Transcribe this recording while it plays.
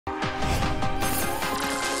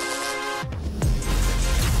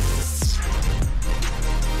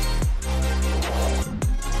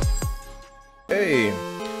Okay.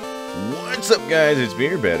 What's up, guys? It's me,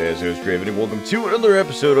 your badass host, Draven, and welcome to another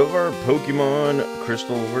episode of our Pokemon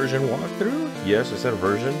Crystal version walkthrough. Yes, I said a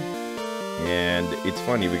version. And it's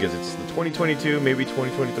funny because it's the 2022, maybe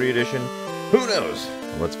 2023 edition. Who knows?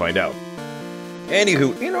 Let's find out.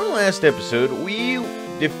 Anywho, in our last episode, we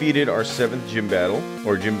defeated our 7th gym battle,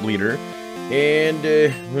 or gym leader. And,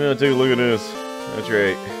 well, take a look at this. That's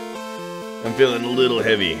right. I'm feeling a little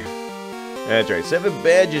heavy. That's right, 7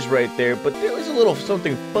 badges right there, but there was a little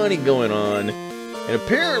something funny going on. And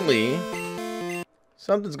apparently,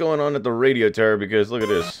 something's going on at the radio tower because look at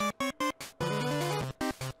this.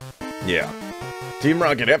 Yeah. Team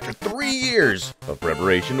Rocket, after 3 years of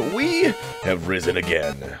preparation, we have risen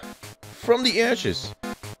again. From the ashes.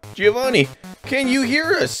 Giovanni, can you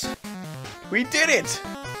hear us? We did it!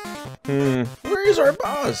 Where is our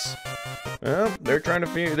boss? Well, they're trying to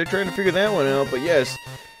figure that one out, but yes.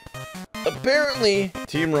 Apparently,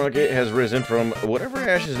 Team Rocket has risen from whatever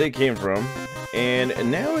ashes they came from, and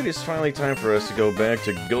now it is finally time for us to go back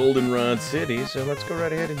to Goldenrod City, so let's go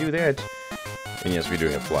right ahead and do that. And yes, we're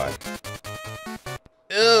doing a fly.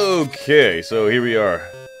 Okay, so here we are.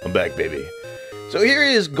 I'm back, baby. So here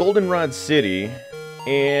is Goldenrod City,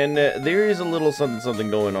 and there is a little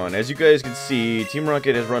something going on. As you guys can see, Team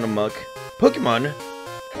Rocket has run amok. Pokemon,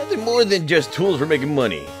 nothing more than just tools for making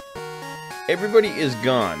money. Everybody is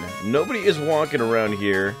gone. Nobody is walking around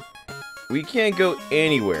here. We can't go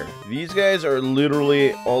anywhere. These guys are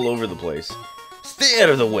literally all over the place. Stay out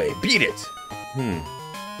of the way. Beat it.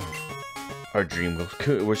 Our dream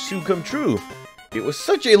will soon come true. It was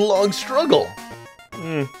such a long struggle.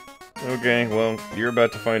 Okay, well, you're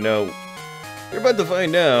about to find out. You're about to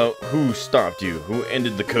find out who stopped you, who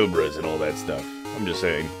ended the Cobras and all that stuff. I'm just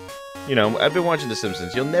saying. You know, I've been watching The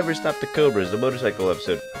Simpsons. You'll never stop the Cobras, the motorcycle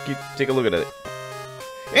episode. Take a look at it.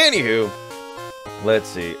 Anywho, let's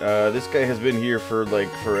see. This guy has been here for,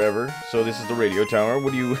 like, forever. So this is the radio tower.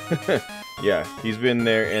 What do you... Yeah, he's been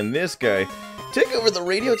there. And this guy... Take over the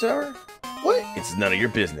radio tower? What? It's none of your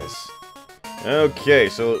business. Okay,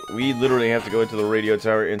 so we literally have to go into the radio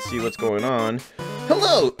tower and see what's going on.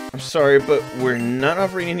 Hello! I'm sorry, but we're not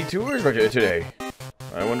offering any tours right today.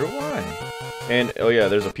 I wonder why. And, oh yeah,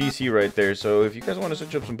 there's a PC right there, so if you guys want to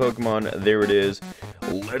search up some Pokemon, there it is.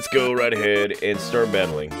 Let's go right ahead and start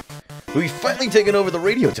battling. We've finally taken over the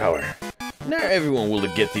radio tower. Now everyone will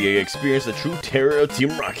get to experience the true terror of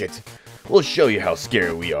Team Rocket. We'll show you how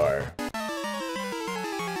scary we are.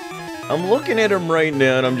 I'm looking at him right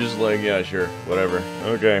now, and I'm just like, yeah, sure, whatever.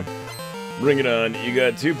 Okay, bring it on. You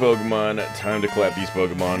got 2 Pokemon. Time to clap these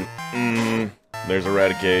Pokemon. There's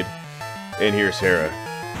Eradicate. And here's Hera.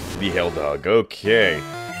 The Hell Dog. Okay.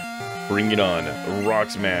 Bring it on.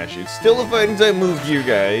 Rock Smash. It's still a fighting type move here,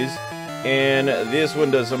 guys. And this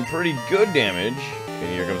one does some pretty good damage. And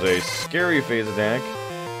here comes a scary phase attack.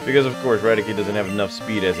 Because, of course, Eradicate doesn't have enough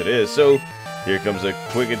speed as it is. So, here comes a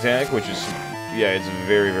quick attack, which is, yeah, it's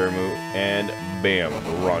very, very move. And bam.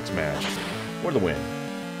 Rock Smash. For the win.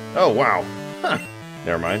 Oh, wow. Huh.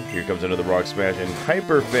 Never mind. Here comes another Rock Smash. And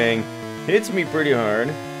Hyper Fang hits me pretty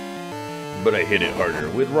hard. But I hit it harder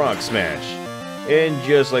with Rock Smash. And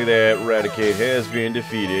just like that, Eradicate has been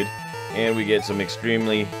defeated. And we get some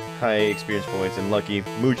extremely high experience points and Lucky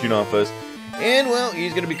mooching off us. And, well,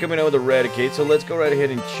 he's going to be coming out with Eradicate. So let's go right ahead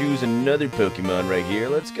and choose another Pokemon right here.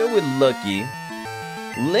 Let's go with Lucky.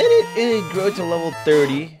 Let it grow to level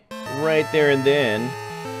 30 right there and then.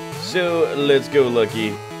 So let's go,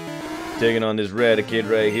 Lucky. Taking on this Eradicate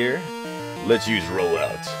right here. Let's use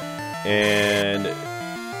Rollout. And...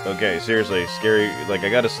 okay, seriously, scary. Like, I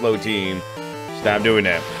got a slow team. Stop doing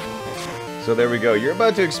that. So there we go. You're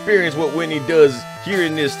about to experience what Whitney does here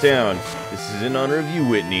in this town. This is in honor of you,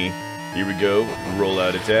 Whitney. Here we go.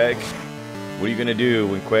 Rollout attack. What are you gonna do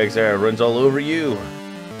when Quagsire runs all over you?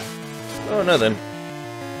 Oh, nothing.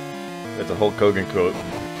 That's a Hulk Hogan quote.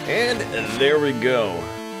 And there we go.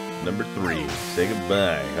 Number 3. Say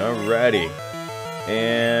goodbye. Alrighty.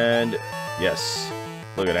 And yes.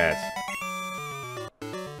 Look at that.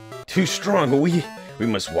 Too strong, we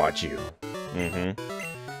must watch you.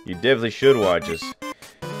 You definitely should watch us.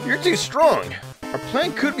 You're too strong. Our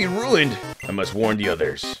plan could be ruined. I must warn the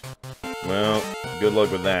others. Well, good luck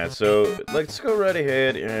with that. So, let's go right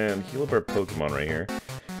ahead and heal up our Pokemon right here.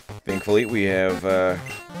 Thankfully, we have,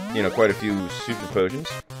 you know, quite a few super potions.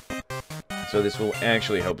 So this will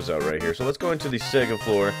actually help us out right here. So let's go into the 2nd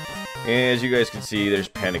floor. As you guys can see, there's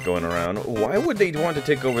panic going around. Why would they want to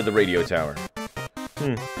take over the radio tower?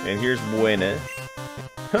 And here's Buena.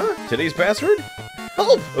 Huh? Today's password?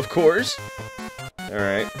 Help, of course. All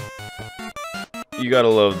right. You gotta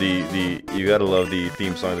love the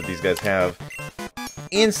theme song that these guys have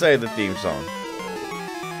inside the theme song.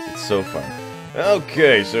 so fun.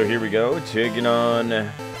 Okay, so here we go, taking on,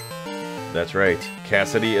 that's right,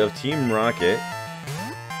 Cassidy of Team Rocket.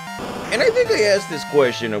 And I think I asked this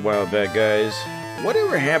question a while back, guys.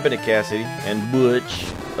 Whatever happened to Cassidy and Butch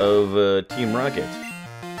of Team Rocket?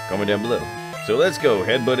 Comment down below. So let's go,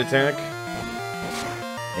 headbutt attack.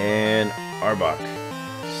 And Arbok.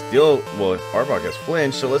 Still, well, Arbok has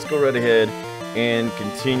flinched, so let's go right ahead and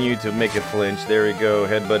continue to make it flinch. There we go,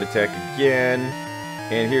 headbutt attack again.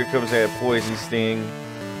 And here comes that poison sting.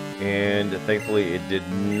 And thankfully it did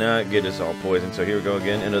not get us all poisoned. So here we go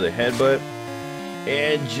again, another headbutt.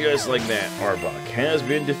 And just like that, Arbok has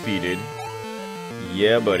been defeated.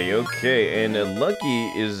 Yeah, buddy, okay. And Lucky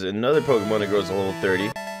is another Pokemon that grows to level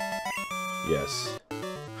 30. Yes.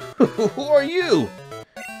 Who are you?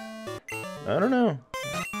 I don't know.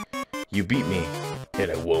 You beat me,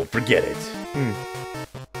 and I won't forget it.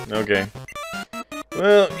 Okay.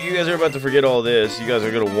 Well, you guys are about to forget all this. You guys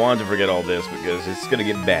are going to want to forget all this because it's going to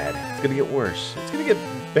get bad. It's going to get worse. It's going to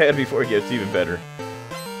get bad before it gets even better.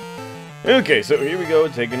 Okay, so here we go,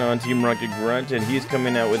 taking on Team Rocket Grunt, and he's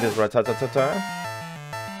coming out with his Ratatata.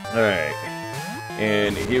 Alright.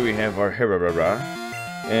 And here we have our Herarara.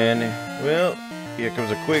 And, well, here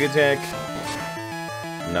comes a quick attack.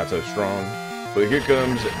 Not so strong. But here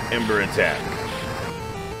comes Ember attack.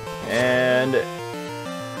 And,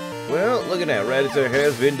 well, look at that. Rattata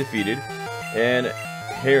has been defeated. And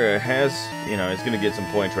Hera has, you know, is going to get some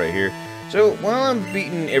points right here. So, while I'm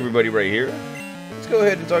beating everybody right here, let's go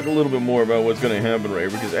ahead and talk a little bit more about what's going to happen right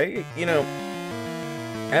here. Because, you know,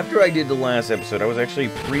 after I did the last episode, I was actually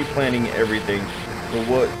pre-planning everything for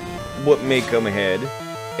what may come ahead.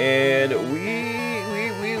 And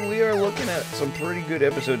we are looking at some pretty good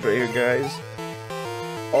episodes right here, guys.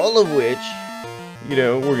 All of which, you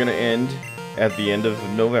know, we're going to end at the end of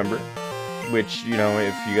November. Which, you know,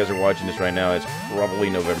 if you guys are watching this right now, it's probably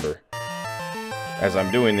November. As I'm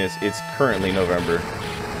doing this, it's currently November.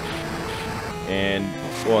 And,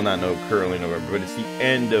 well, not currently November, but it's the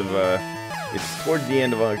end of, it's towards the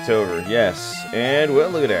end of October. Yes. And, well,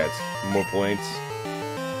 look at that. More points.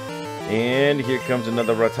 And here comes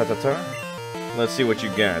another Ratatata. Let's see what you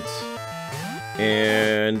got.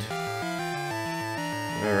 And...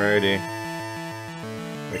 alrighty.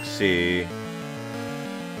 Let's see.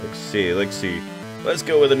 Let's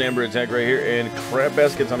go with an Ember attack right here. And Crab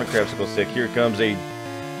Basket's on a Crabsicle Stick. Here comes a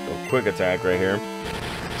quick attack right here.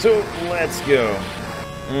 So, let's go.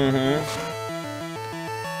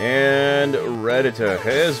 And Rattata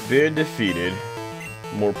has been defeated.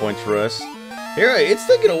 More points for us. Here, it's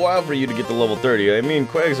taking a while for you to get to level 30. I mean,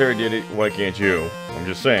 Quagsire did it. Why can't you? I'm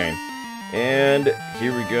just saying. And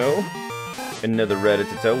here we go. Another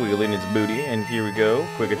Rattata wiggling its booty. And here we go.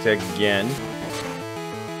 Quick attack again.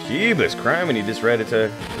 Jeebus, criminy, these Rattatas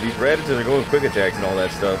are going quick attacks and all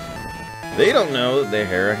that stuff. They don't know that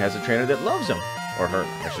Hera has a trainer that loves him. Or her,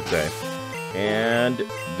 I should say. And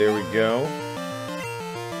there we go.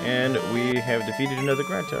 And we have defeated another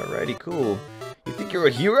Grunt. Alrighty, cool. You think you're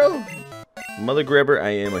a hero? Mother Grabber, I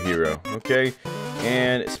am a hero. Okay?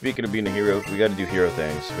 And speaking of being a hero, we gotta do hero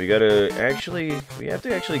things. We have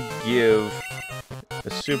to actually give a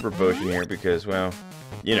super potion here because, well,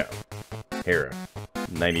 you know, Hera.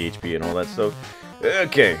 90 HP and all that stuff.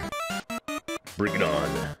 Okay. Bring it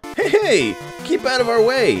on. Hey! Keep out of our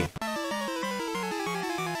way!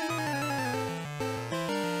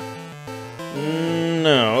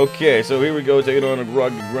 No. Okay, so here we go, taking on a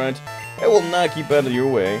Rocket Grunt. I will not keep out of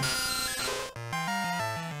your way.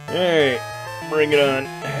 Alright. Bring it on.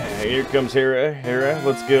 Here comes Hera. Hera,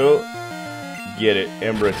 let's go. Get it.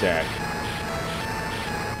 Ember attack.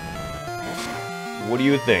 What do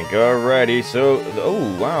you think? Alrighty, so...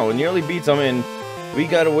 oh, wow, it nearly beats him, and we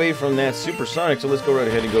got away from that supersonic, so let's go right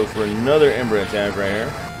ahead and go for another Ember attack right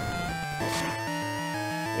here.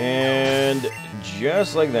 And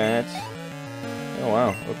just like that. Oh,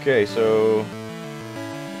 wow. Okay, so...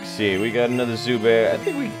 let's see, we got another Zubat. I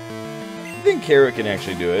think Hera can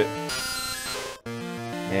actually do it.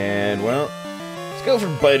 And, well, let's go for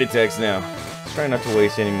bite attacks now. Let's try not to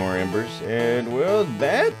waste any more embers. And, well,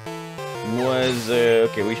 that was,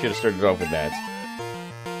 okay, we should have started off with that.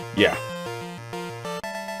 Yeah.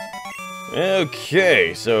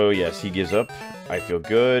 Okay, so, yes, he gives up. I feel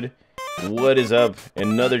good. What is up?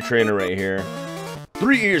 Another trainer right here.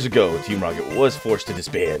 3 years ago, Team Rocket was forced to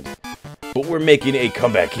disband. But we're making a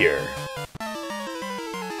comeback here.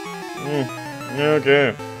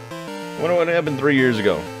 Okay. Wonder what happened 3 years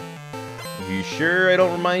ago. Are you sure I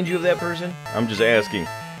don't remind you of that person? I'm just asking.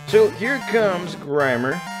 So here comes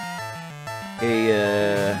Grimer.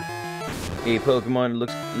 a Pokemon that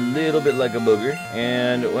looks a little bit like a booger.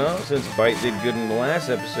 And, well, since Bite did good in the last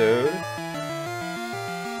episode,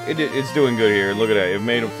 it's doing good here. Look at that. It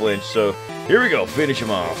made him flinch. So, here we go. Finish him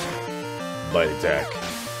off. Bite attack.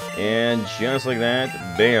 And just like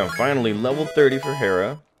that, bam. Finally, level 30 for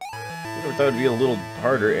Hera. I thought it would be a little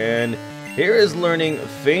harder. And Hera is learning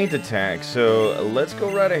Feint Attack. So, let's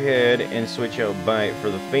go right ahead and switch out Bite for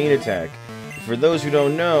the Feint Attack. For those who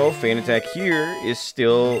don't know, Feint Attack here is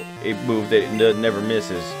still a move that never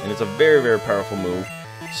misses. And it's a very, very powerful move.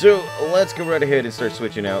 So, let's go right ahead and start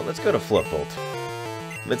switching out. Let's go to Fluff Bolt.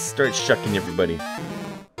 Let's start shucking everybody.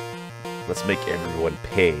 Let's make everyone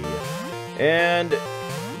pay. And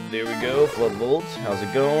there we go, Fluff Bolt. How's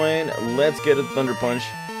it going? Let's get a Thunder Punch.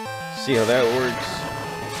 See how that works.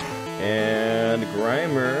 And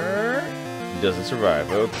Grimer doesn't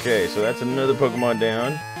survive. Okay, so that's another Pokemon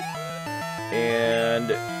down. And,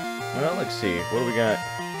 well, let's see. What do we got?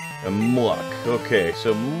 A Muck. Okay,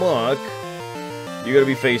 so Muck, you're going to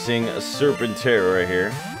be facing a Serpentera right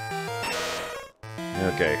here.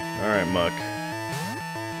 Okay, alright, Muck.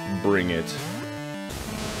 Bring it.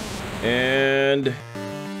 And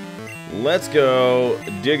let's go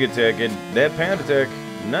Dig Attack. And that Pound Attack,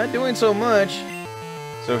 not doing so much.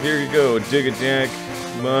 So here you go, Dig Attack.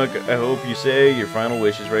 Muck, I hope you say your final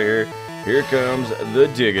wishes right here. Here comes the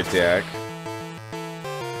Dig Attack.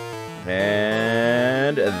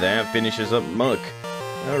 And that finishes up Muck.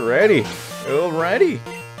 Alrighty. Alrighty.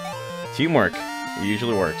 Teamwork. It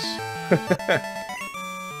usually works.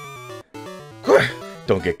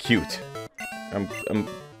 Don't get cute. I'm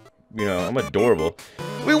adorable.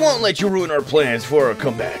 We won't let you ruin our plans for our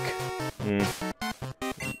comeback.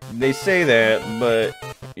 They say that, but,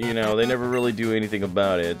 you know, they never really do anything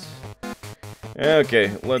about it.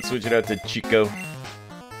 Okay, let's switch it out to Chico.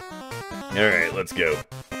 Alright, let's go.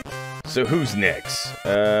 So who's next?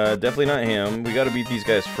 Definitely not him. We gotta beat these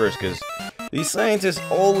guys first, because these scientists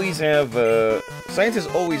always have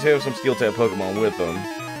some Steel-type Pokemon with them.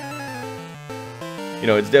 You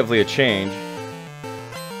know, it's definitely a change.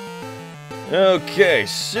 Okay,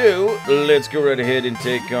 so let's go right ahead and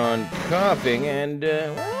take on Coughing, and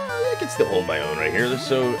well, I can still hold my own right here.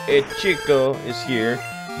 So Chico is here,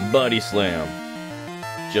 Body Slam,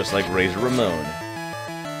 just like Razor Ramon.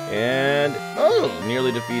 And, oh,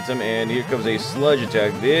 nearly defeats him, and here comes a Sludge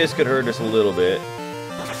Attack. This could hurt us a little bit.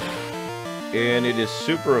 And it is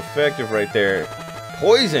super effective right there.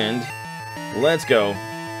 Poisoned. Let's go.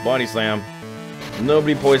 Body Slam.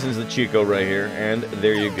 Nobody poisons the Chico right here, and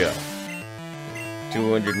there you go.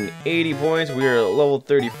 280 points. We are at level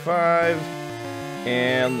 35.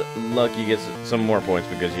 And Lucky gets some more points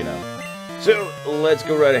because, you know. So, let's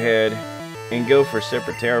go right ahead and go for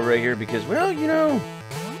Serpentera right here because, well, you know,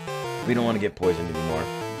 we don't want to get poisoned anymore.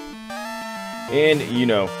 And, you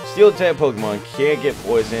know, Steel-type Pokemon can't get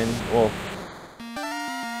poisoned. Well,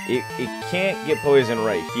 it can't get poisoned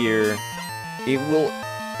right here. It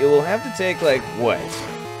will have to take, like, what?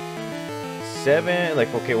 7?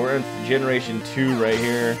 Like, okay, we're in Generation 2 right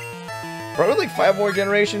here. Probably like 5 more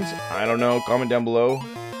generations? I don't know. Comment down below.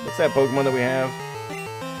 What's that Pokemon that we have?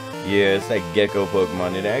 Yeah, it's that Gecko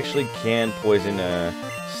Pokemon. It actually can poison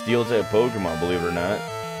Steel-type Pokemon, believe it or not.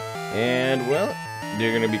 And, well,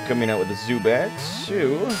 they're going to be coming out with a Zubat,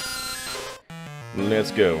 so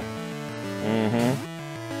let's go.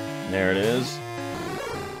 There it is.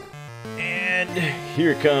 And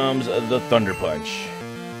here comes the Thunder Punch.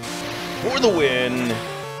 For the win.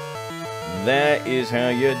 That is how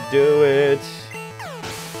you do it.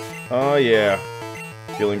 Oh, yeah.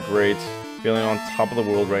 Feeling great. Feeling on top of the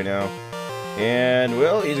world right now. And,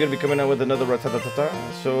 well, he's going to be coming out with another Rattata.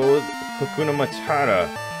 So, Hakuna Matata.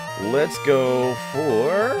 Let's go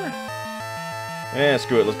for...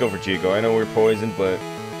 screw it. Let's go for Chico. I know we're poisoned, but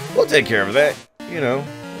we'll take care of that. You know,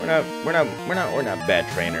 we're not bad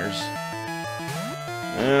trainers.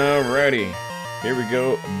 Alrighty. Here we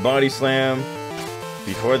go. Body Slam.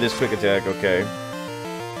 Before this quick attack, okay.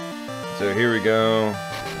 So here we go.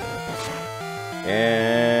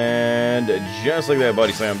 And just like that,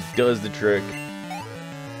 Body Slam does the trick.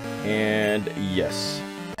 And yes.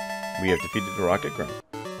 We have defeated the Rocket Grunt.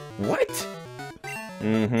 What?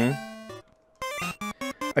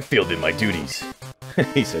 I failed in my duties.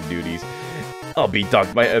 He said duties. I'll be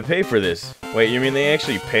docked by a pay for this. Wait, you mean they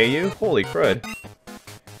actually pay you? Holy crud.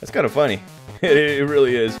 That's kind of funny. It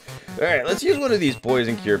really is. Alright, let's use one of these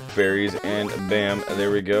Poison Cure berries, and bam,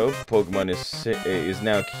 there we go. Pokemon is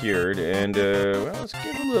now cured, and, well, let's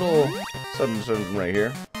give a little something right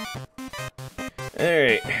here.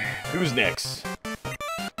 Alright, who's next?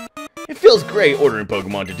 It feels great ordering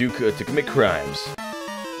Pokemon to commit crimes.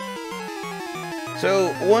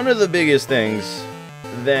 So, one of the biggest things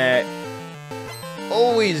that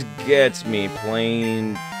always gets me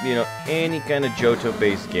playing, you know, any kind of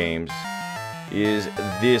Johto-based games is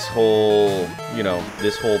this whole, you know,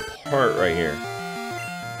 this whole part right here.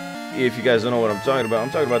 If you guys don't know what I'm talking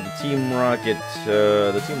about the Team Rocket,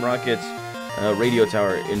 radio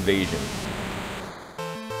tower invasion.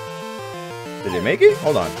 Did they make it?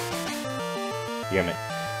 Hold on. Damn it.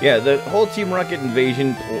 Yeah, the whole Team Rocket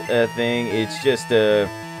invasion thing, it's just,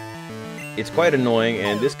 it's quite annoying,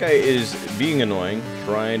 and this guy is being annoying,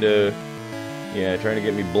 trying to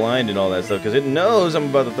get me blind and all that stuff, because it knows I'm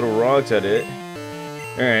about to throw rocks at it.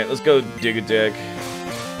 Alright, let's go dig attack.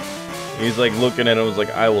 He's like looking at him, was like,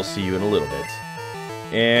 I will see you in a little bit.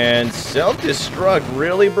 And self-destruct,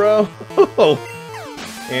 really, bro?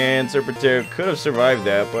 And Serpentera could have survived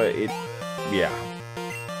that, but it, yeah.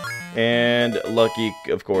 And Lucky,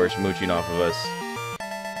 of course, mooching off of us.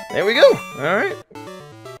 There we go, alright.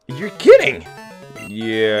 You're kidding!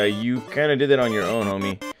 Yeah, you kind of did that on your own,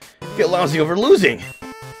 homie. Feel lousy over losing!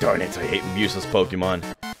 Darn it, I hate useless Pokemon.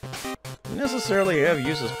 Don't necessarily have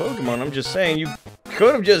useless Pokemon, I'm just saying you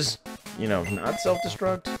could have just, you know, not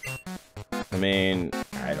self-destruct. I mean,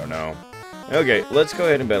 I don't know. Okay, let's go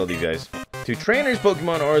ahead and battle these guys. To trainers,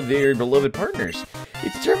 Pokemon are their beloved partners.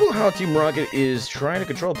 It's terrible how Team Rocket is trying to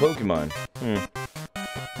control Pokemon.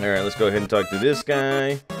 Alright, let's go ahead and talk to this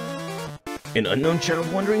guy. An unknown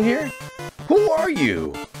child wandering here? Who are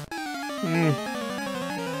you?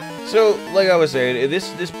 So, like I was saying,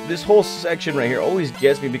 this whole section right here always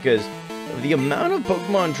gets me because of the amount of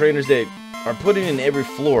Pokemon trainers that are put in every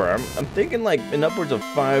floor. I'm thinking like in upwards of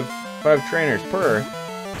five trainers per.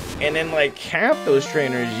 And then like half those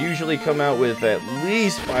trainers usually come out with at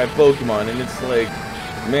least 5 Pokemon, and it's like,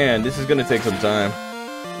 man, this is gonna take some time.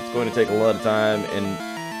 It's going to take a lot of time, and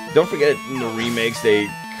don't forget in the remakes they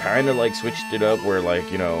kind of like switched it up where,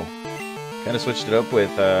 like, you know, kind of switched it up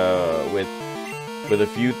with a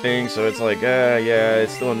few things, so it's like, yeah,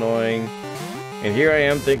 it's still annoying. And here I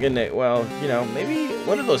am thinking that, well, you know, maybe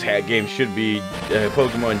one of those hack games should be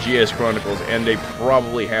Pokemon GS Chronicles, and they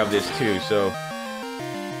probably have this too, so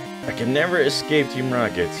I can never escape Team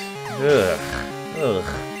Rocket. Ugh.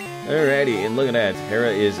 Alrighty, and look at that,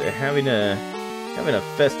 Hera is having a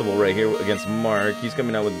festival right here against Mark. He's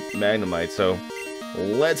coming out with Magnemite, so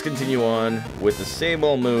let's continue on with the same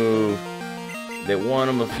old move that won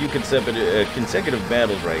him a few consecutive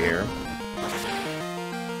battles right here.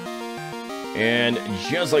 And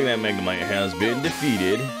just like that, Magnemite has been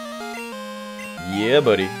defeated. Yeah,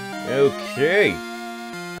 buddy. Okay.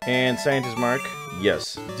 And Scientist Mark,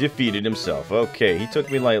 yes, defeated himself. Okay, he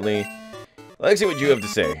took me lightly. Let's see what you have to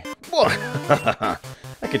say.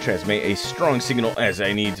 I can transmit a strong signal as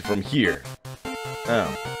I need from here.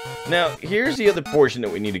 Oh. Now, here's the other portion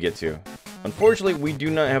that we need to get to. Unfortunately, we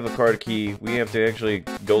do not have a card key. We have to actually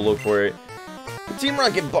go look for it. The Team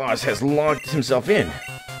Rocket boss has locked himself in,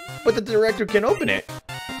 but the director can open it.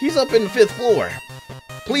 He's up in the 5th floor.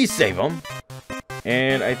 Please save him.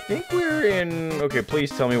 And I think we're in... Okay,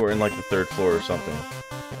 please tell me we're in like the 3rd floor or something.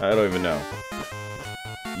 I don't even know.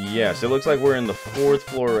 Yes, it looks like we're in the 4th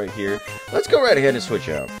floor right here. Let's go right ahead and switch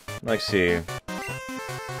out. Let's see.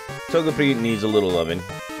 Togepi needs a little loving.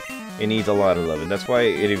 It needs a lot of loving. That's why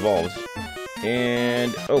it evolves.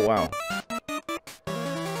 And... oh, wow.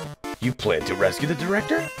 You plan to rescue the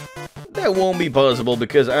director? That won't be possible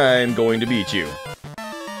because I'm going to beat you.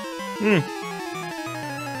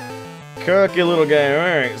 Cocky little guy.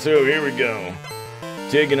 Alright, so here we go.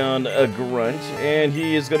 Taking on a Grunt, and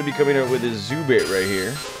he is going to be coming out with his Zubat right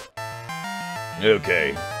here.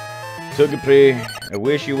 Okay. Togepi, I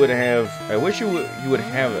wish you would have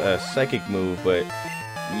a psychic move, but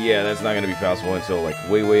yeah, that's not going to be possible until like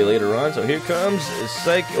way later on. So here comes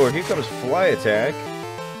here comes Fly Attack.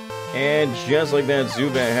 And just like that,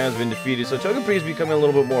 Zubat has been defeated. So Togepi is becoming a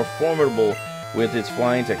little bit more formidable with its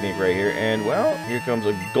flying technique right here. And, well, here comes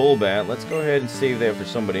a Golbat. Let's go ahead and save that for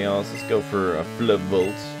somebody else. Let's go for a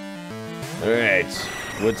Flubbolt. Alright,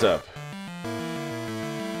 what's up?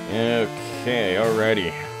 Okay,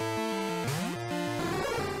 alrighty.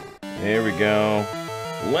 There we go.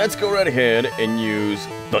 Let's go right ahead and use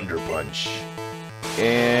Thunder Punch.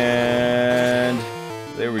 And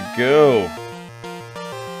there we go.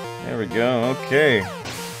 There we go, okay.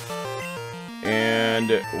 And,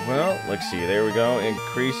 well, let's see, there we go,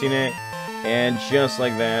 increasing it. And just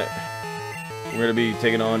like that, we're going to be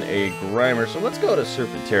taking on a Grimer. So let's go to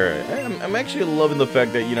Serpentera. I'm actually loving the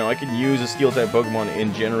fact that, you know, I can use a Steel-type Pokemon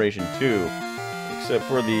in Generation 2. Except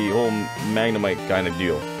for the whole Magnemite kind of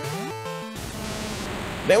deal.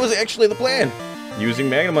 That was actually the plan, using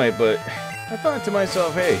Magnemite, but I thought to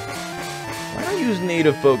myself, hey, Why not use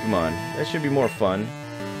native Pokemon? That should be more fun.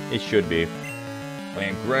 It should be.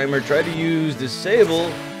 And Grimer tried to use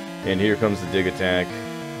Disable, and here comes the Dig Attack.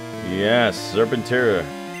 Yes, Serpentera.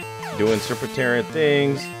 Doing Serpentera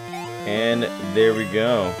things, and there we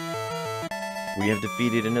go. We have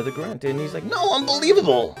defeated another Grunt, and he's like, no,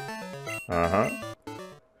 unbelievable! Uh-huh.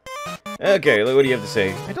 Okay, what do you have to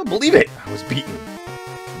say? I don't believe it! I was beaten.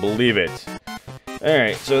 Believe it.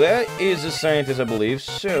 Alright, so that is a scientist, I believe.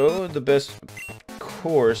 So, the best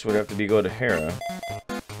course would have to be go to Hera.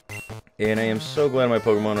 And I am so glad my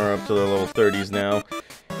Pokemon are up to the level 30s now.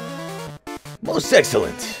 Most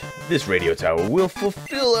excellent! This radio tower will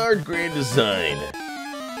fulfill our grand design.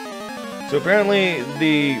 So apparently,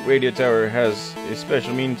 the radio tower has a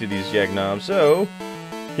special meaning to these Jackknobs. So,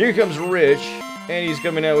 here comes Rich, and he's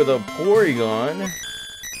coming out with a Porygon.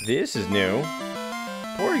 This is new.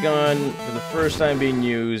 Porygon, for the first time being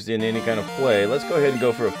used in any kind of play. Let's go ahead and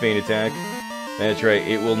go for a Feint Attack. That's right,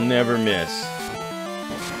 it will never miss.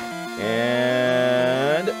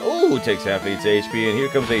 And, oh, takes half its HP, and here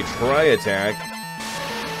comes a Tri-Attack.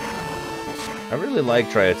 I really like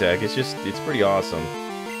Tri-Attack, it's pretty awesome.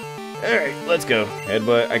 Alright, let's go.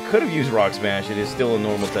 Headbutt. I could have used Rock Smash, it is still a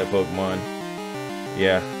normal type Pokemon.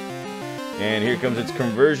 Yeah. And here comes its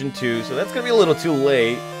conversion too, so that's gonna be a little too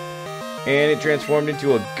late. And it transformed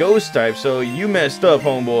into a Ghost type, so you messed up,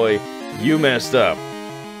 homeboy. You messed up.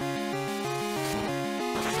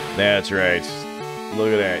 That's right.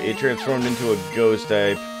 Look at that. It transformed into a Ghost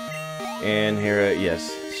type. And Hera,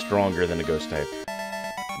 yes, stronger than a Ghost type.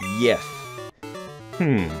 Yes.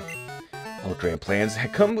 All grand plans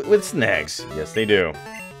come with snags. Yes, they do.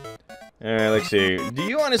 Alright, let's see. Do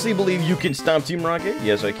you honestly believe you can stop Team Rocket?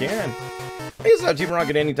 Yes, I can. I can stop Team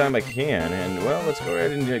Rocket anytime I can. And, well, let's go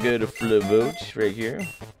ahead and go to Float right here.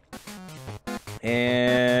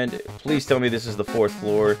 And please tell me this is the 4th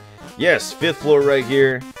floor. Yes, 5th floor right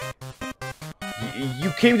here. You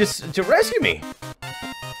came to rescue me.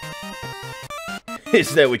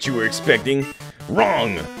 Is that what you were expecting?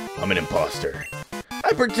 Wrong! I'm an imposter.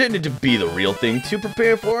 I pretended to be the real thing to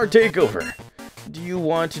prepare for our takeover. Do you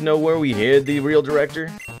want to know where we hid the real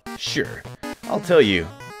director? Sure, I'll tell you,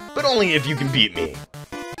 but only if you can beat me.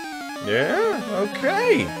 Yeah,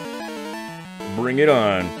 okay. Bring it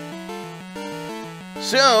on.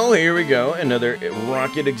 So, here we go, another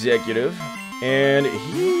Rocket executive, and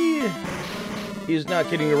he is not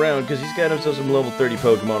kidding around because he's got himself some level 30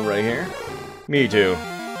 Pokemon right here. Me too.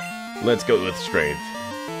 Let's go with strength.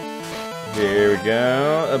 There we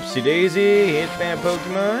go. Upsy Daisy, hit that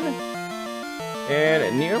Pokemon. And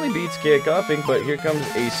it nearly beats Coughing, but here comes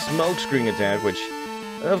a Smokescreen attack, which,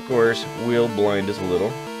 of course, will blind us a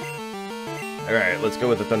little. Alright, let's go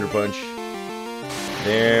with the Thunder Punch.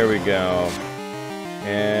 There we go.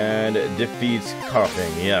 And defeats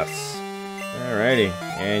Coughing, yes. Alrighty.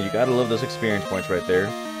 And you gotta love those experience points right there.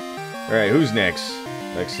 Alright, who's next?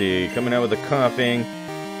 Let's see. Coming out with a Coughing.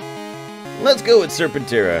 Let's go with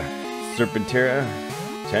Serpentera. Serpentera,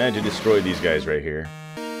 time to destroy these guys right here.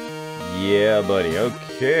 Yeah, buddy.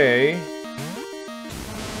 Okay.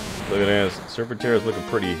 Look at this. Serpentera's looking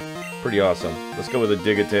pretty awesome. Let's go with a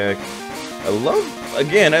Dig Attack. I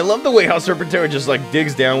love the way how Serpentera just like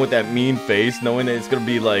digs down with that mean face, knowing that it's gonna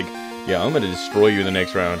be like, yeah, I'm gonna destroy you in the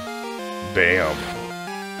next round. Bam.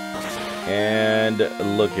 And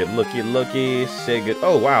looky. Say good.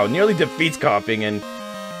 Oh wow, nearly defeats Coughing and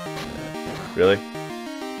really.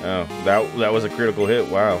 Oh, that was a critical hit.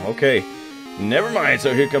 Wow, okay. Never mind,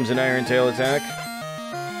 so here comes an Iron Tail attack.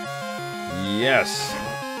 Yes.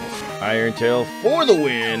 Iron Tail for the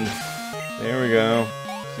win. There we go.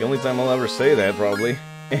 It's the only time I'll ever say that, probably.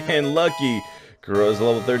 And Lucky grows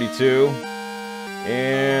level 32.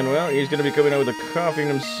 And, well, he's going to be coming out with a Coughing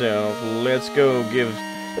himself. Let's go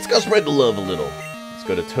spread the love a little. Let's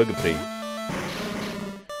go to Togepi.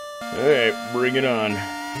 Alright, bring it on.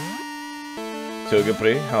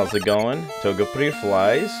 Togepi, how's it going? Togepi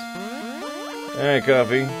flies. Alright,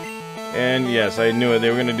 Coffee. And yes, I knew it. They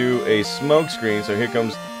were going to do a Smokescreen, so here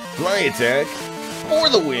comes Fly Attack for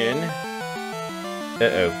the win.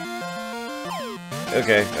 Uh-oh.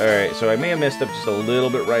 Okay, alright, so I may have messed up just a little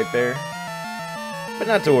bit right there. But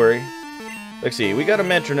not to worry. Let's see, we got a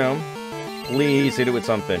Metronome. Please hit it with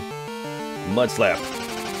something. Mud Slap.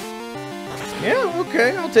 Yeah,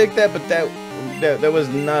 okay, I'll take that, but that was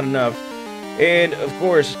not enough. And, of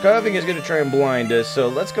course, Coughing is going to try and blind us, so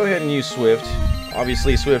let's go ahead and use Swift.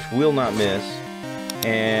 Obviously, Swift will not miss.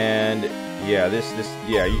 And, yeah,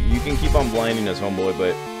 you can keep on blinding us, homeboy,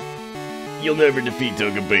 but you'll never defeat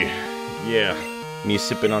Togepi. Yeah. Me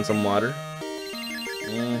sipping on some water.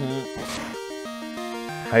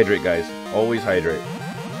 Hydrate, guys. Always hydrate.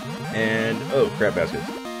 And, oh, crap baskets.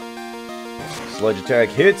 Sludge attack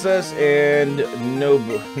hits us, and no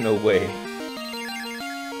way.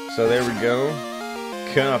 So there we go.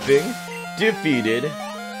 Coughing. Defeated.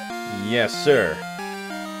 Yes, sir.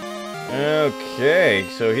 Okay,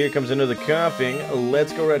 so here comes another coughing.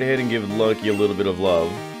 Let's go right ahead and give Lucky a little bit of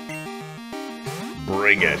love.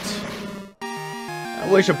 Bring it. I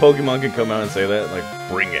wish a Pokemon could come out and say that, like,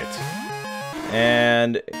 bring it.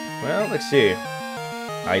 And, well, let's see.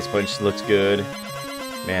 Ice Punch looks good.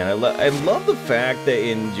 Man, I love the fact that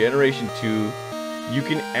in Generation 2, you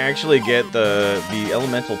can actually get the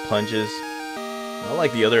elemental punches. Not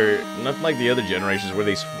like the other generations where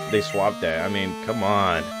they swapped that. I mean, come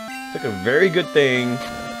on. It's like a very good thing.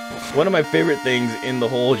 One of my favorite things in the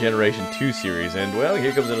whole Generation 2 series. And, well,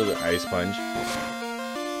 here comes another Ice Punch.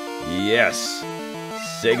 Yes.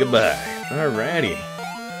 Say goodbye. Alrighty.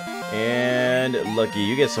 And Lucky,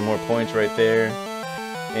 you get some more points right there.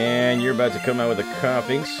 And you're about to come out with a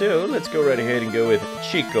coughing, so let's go right ahead and go with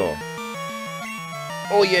Chico.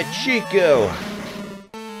 Oh yeah, Chico!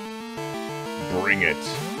 Bring it.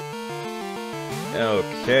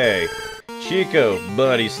 Okay. Chico,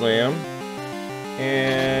 Body Slam.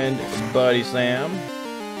 And Body Slam.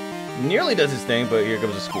 Nearly does his thing, but here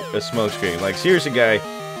comes a smoke screen. Like, seriously, guy,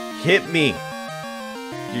 hit me.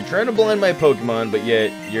 You're trying to blind my Pokemon, but yet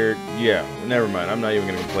yeah, never mind. I'm not even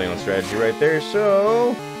going to complain on strategy right there.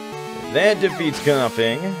 So, that defeats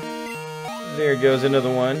coughing. There goes another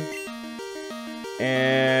one.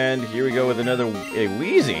 And here we go with another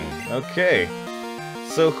wheezing. Okay.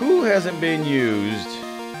 So, who hasn't been used?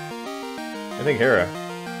 I think Hera.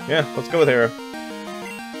 Yeah, let's go with Hera.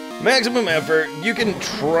 Maximum effort. You can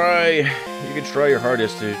try your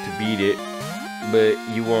hardest to beat it, but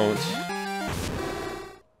you won't.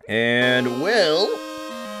 And, well,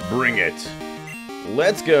 bring it.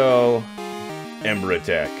 Let's go. Ember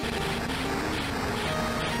attack.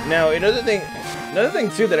 Now, another thing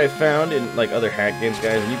too that I found in like other hack games,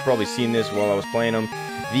 guys, and you've probably seen this while I was playing them,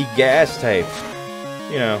 the gas type.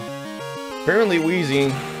 You know, apparently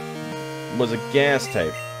Wheezing was a gas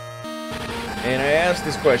type. And I asked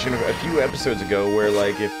this question a few episodes ago, where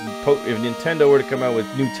like if Nintendo were to come out with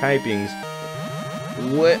new typings,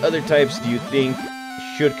 what other types do you think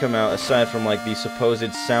should come out aside from like the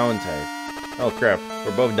supposed sound type? Oh crap,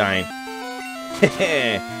 we're both dying.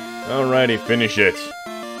 Alrighty, finish it.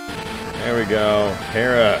 There we go.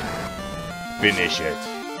 Hera, finish it.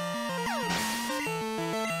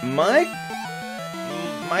 My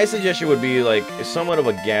suggestion would be like somewhat of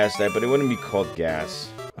a gas type, but it wouldn't be called gas.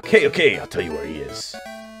 Okay, I'll tell you where he is.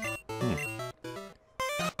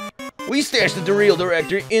 We stashed the Real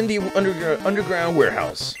Director in the underground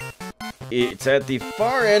warehouse. It's at the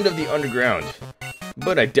far end of the underground,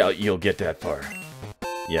 but I doubt you'll get that far.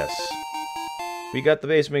 Yes. We got the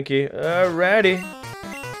basement key. Alrighty.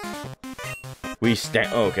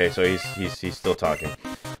 Oh, okay, so he's still talking.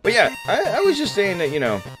 But yeah, I was just saying that, you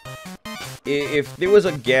know, if there was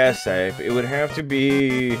a gas type, it would have to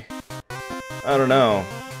be, I don't know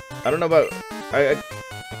about,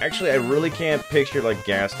 actually, I really can't picture, like,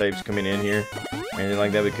 gas types coming in here, anything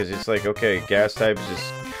like that, because it's like, okay, gas types is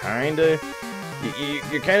kinda,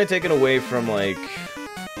 you're kinda taking away from, like,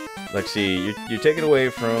 see, you're taking away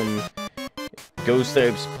from ghost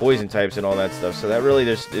types, poison types, and all that stuff, so that really,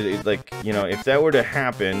 like, you know, if that were to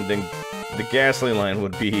happen, then the gasoline line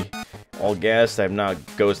would be all gas type, not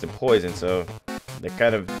ghost and poison, so that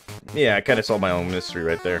kind of, yeah, I kind of solved my own mystery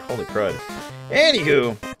right there. Holy crud.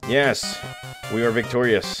 Anywho, yes, we are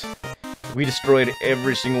victorious. We destroyed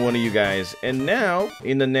every single one of you guys, and now,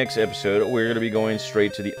 in the next episode, we're going to be going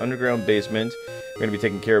straight to the underground basement. We're going to be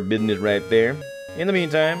taking care of business right there. In the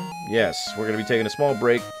meantime, yes, we're going to be taking a small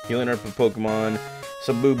break, healing our Pokemon,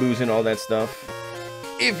 some boo-boos and all that stuff.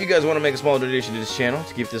 If you guys want to make a small donation to this channel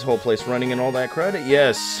to keep this whole place running and all that crud,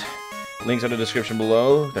 yes, links in the description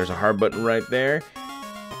below. There's a heart button right there.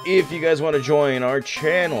 If you guys want to join our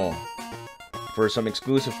channel for some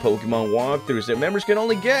exclusive Pokemon walkthroughs that members can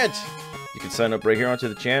only get, you can sign up right here onto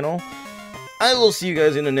the channel. I will see you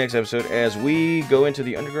guys in the next episode as we go into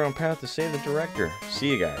the underground path to save the director. See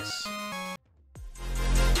you guys.